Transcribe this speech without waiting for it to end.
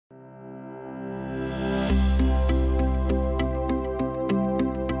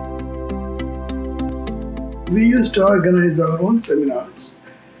We used to organize our own seminars.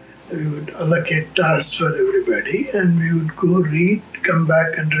 We would allocate tasks for everybody and we would go read, come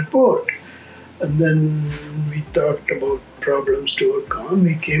back and report. And then we talked about problems to work on.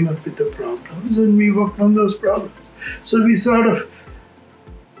 We came up with the problems and we worked on those problems. So we sort of,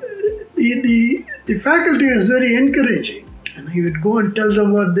 the faculty was very encouraging. And he would go and tell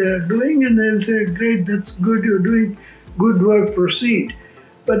them what they are doing and they'll say, great, that's good, you're doing good work, proceed.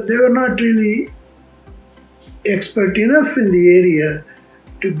 But they were not really expert enough in the area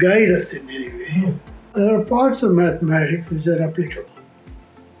to guide us in any way. There are parts of mathematics which are applicable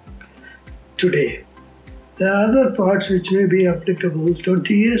today. There are other parts which may be applicable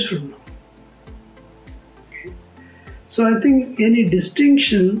 20 years from now. Okay. So I think any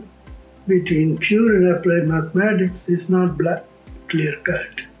distinction between pure and applied mathematics is not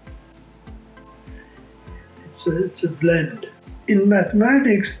clear-cut. It's a blend. In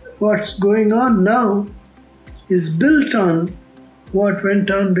mathematics, what's going on now is built on what went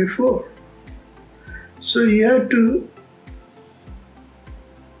on before. So you have to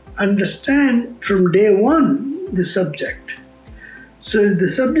understand from day one the subject. So if the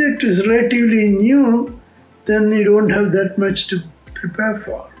subject is relatively new, then you don't have that much to prepare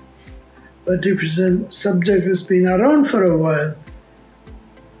for. But if it's a subject that's been around for a while,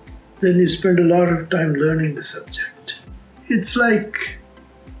 then you spend a lot of time learning the subject. It's like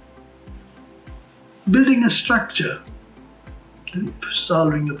building a structure,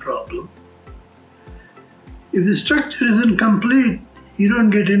 solving a problem. If the structure isn't complete, you don't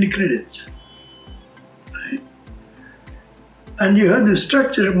get any credits. Right? And you have the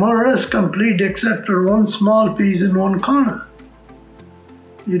structure more or less complete except for one small piece in one corner.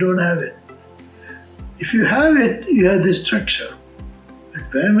 You don't have it. If you have it, you have the structure.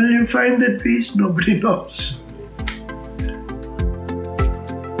 But when will you find that piece? Nobody knows.